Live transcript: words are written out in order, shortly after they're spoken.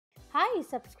Hi,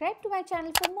 subscribe to my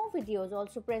channel for more videos.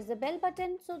 Also press the bell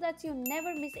button so that you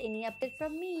never miss any update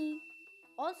from me.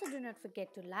 Also do not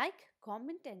forget to like,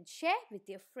 comment and share with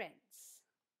your friends.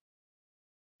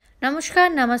 Namaskar,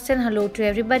 namaste and hello to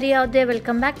everybody out there.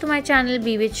 Welcome back to my channel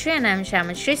Bewidshree and I am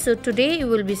SHYAMASREE. So today you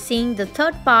will be seeing the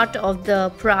third part of the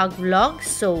Prague vlog.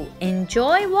 So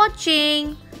enjoy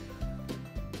watching.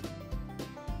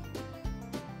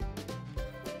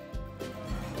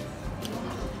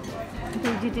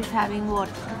 Bridget is having what?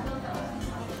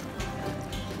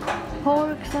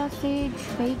 Pork, sausage,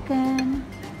 bacon,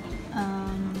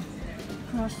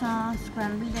 croissant,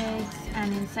 scrambled eggs,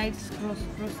 and inside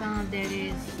croissant there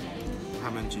is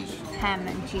ham and cheese. Ham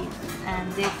and cheese,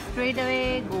 and this straight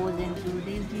away goes into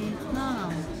the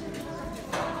now.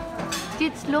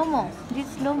 Just slow mo.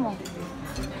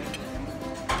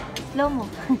 Slow mo.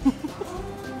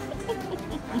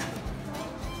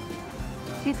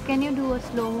 Chit, can you do a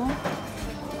slow mo?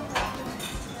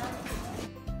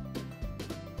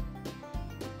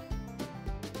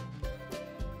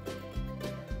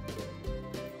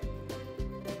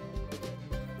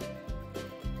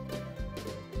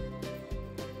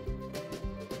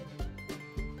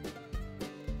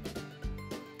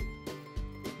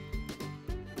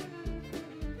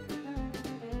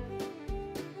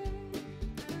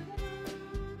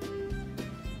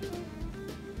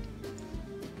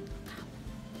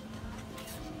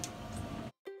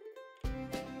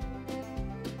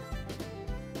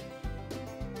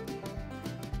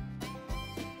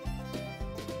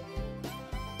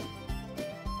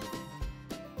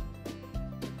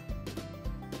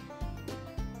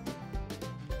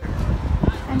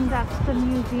 And that's the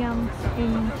museum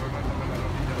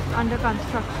under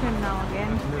construction now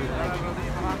again,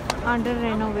 under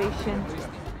renovation.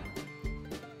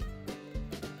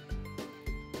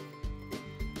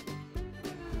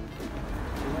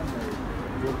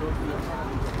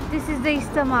 This is the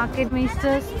Easter market.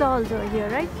 Easter stalls over here,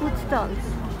 right? Food stalls.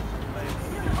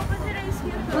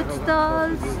 Food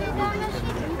stalls.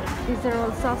 These are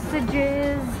all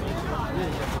sausages.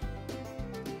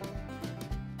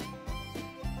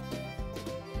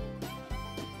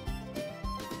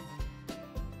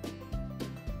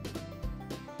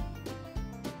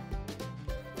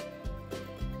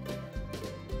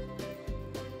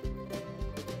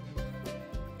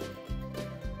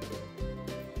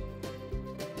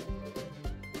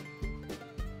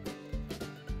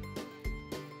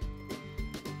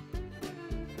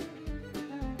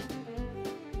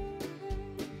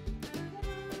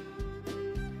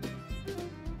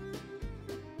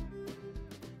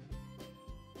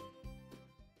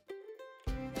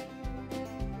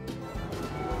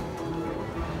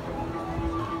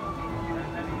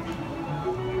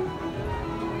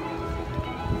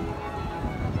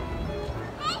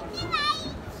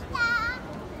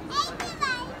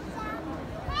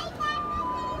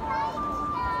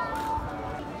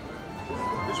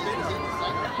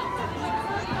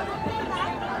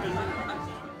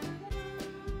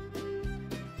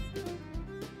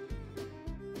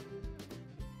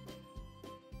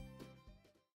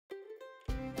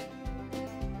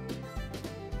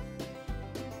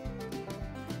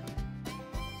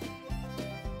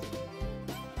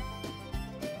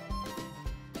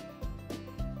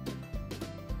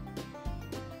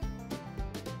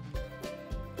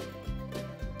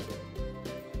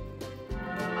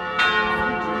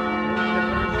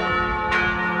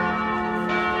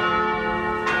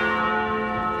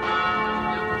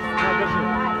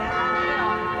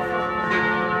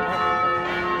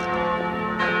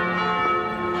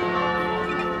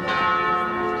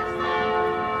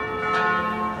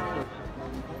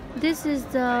 This is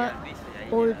the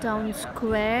Old Town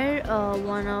Square,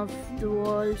 one of the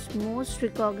world's most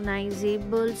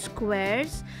recognizable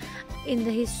squares in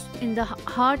the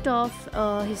heart of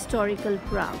historical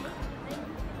Prague.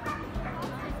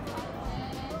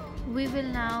 We will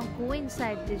now go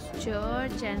inside this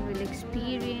church and will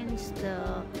experience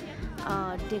the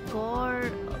decor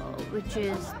which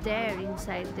is there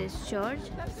inside this church.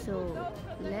 So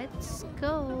let's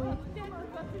go.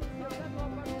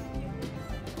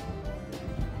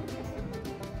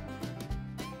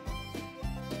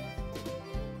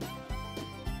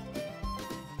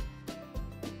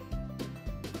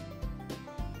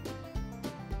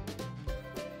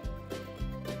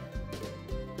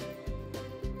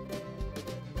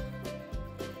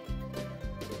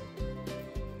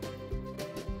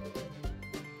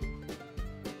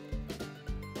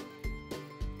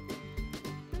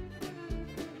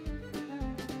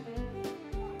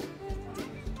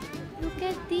 Look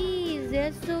at these,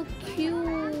 they're so cute.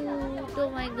 Oh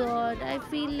my god, I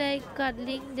feel like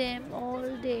cuddling them all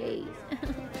day.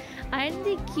 Aren't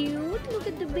they cute? Look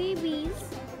at the babies.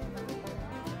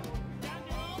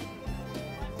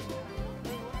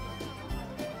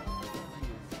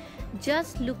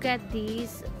 Just look at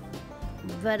these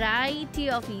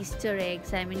variety of Easter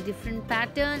eggs. I mean, different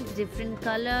patterns, different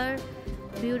color.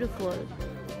 Beautiful.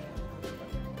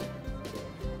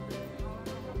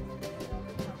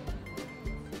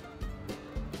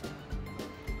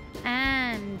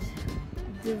 And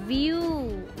the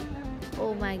view.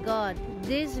 Oh my god,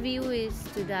 this view is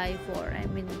to die for. I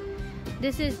mean,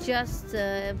 this is just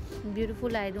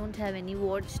beautiful. I don't have any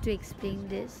words to explain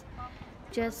this.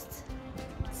 Just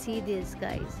see this,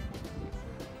 guys.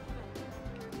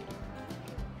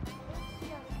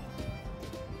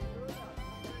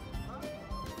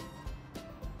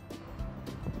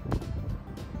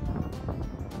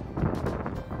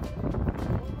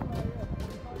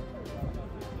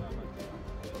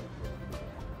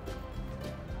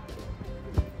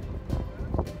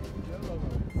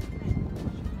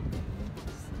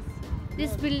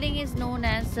 This building is known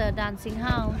as Dancing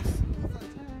House.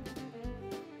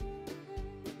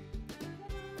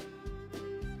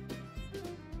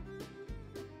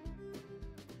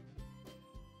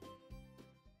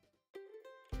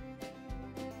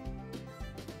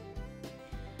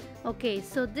 Okay,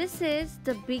 so this is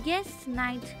the biggest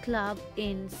nightclub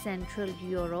in Central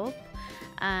Europe,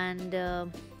 and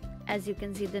as you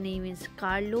can see, the name is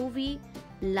Karlovy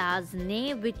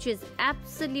Lazne, which is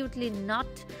absolutely not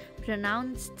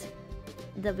pronounced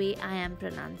the way I am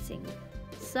pronouncing.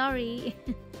 Sorry.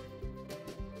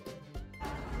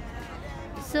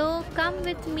 So come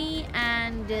with me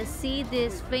and see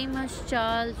this famous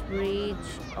Charles Bridge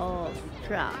of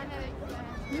Prague.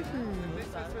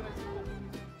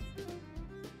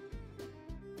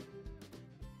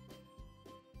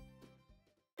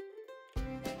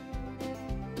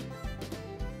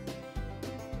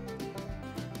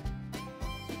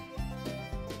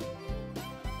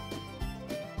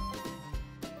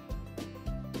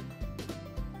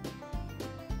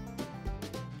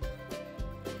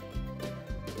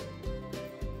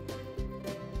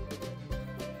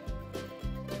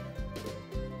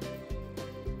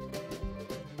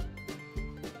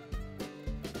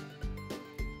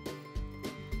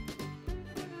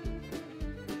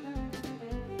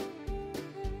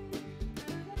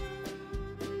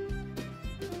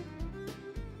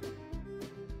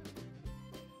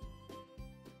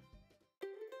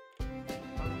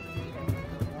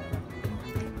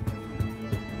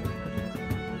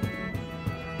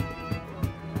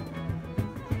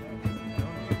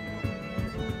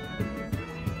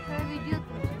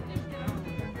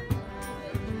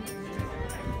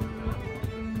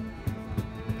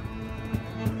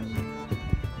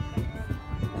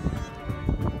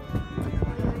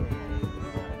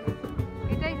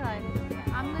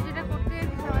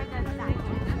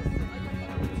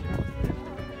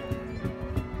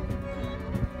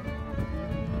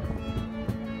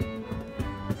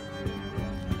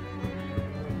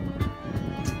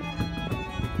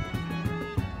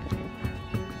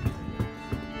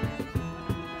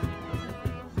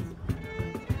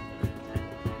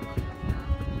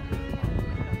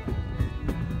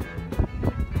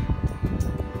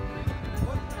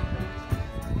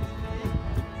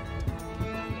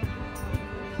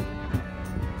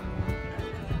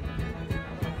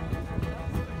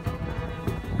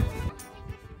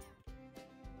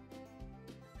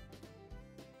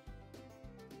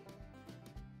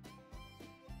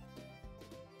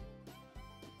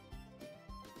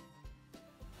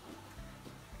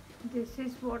 This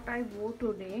is what I wore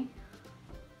today,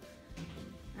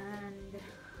 and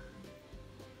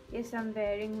yes, I'm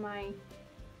wearing my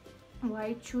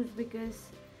white shoes because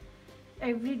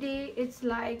every day it's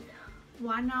like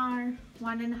 1 hour,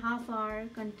 1.5 hour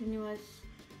continuous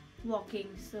walking,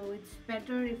 so it's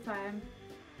better if I'm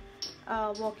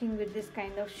walking with this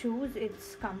kind of shoes.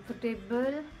 It's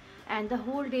comfortable, and the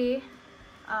whole day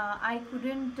I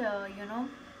couldn't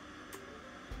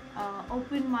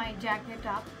open my jacket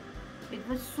up. It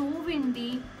was so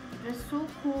windy, it was so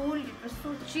cold, it was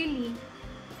so chilly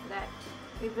that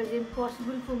it was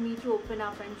impossible for me to open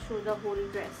up and show the whole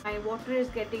dress. My water is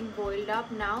getting boiled up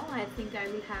now. I think I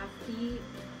will have tea.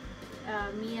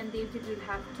 Me and David will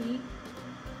have tea.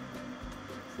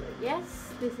 So yes,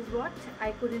 this is what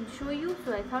I couldn't show you,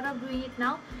 so I thought of doing it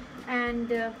now.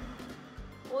 And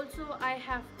also I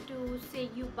have to say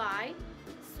you bye.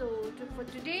 So for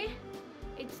today,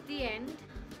 it's the end.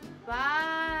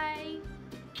 Bye.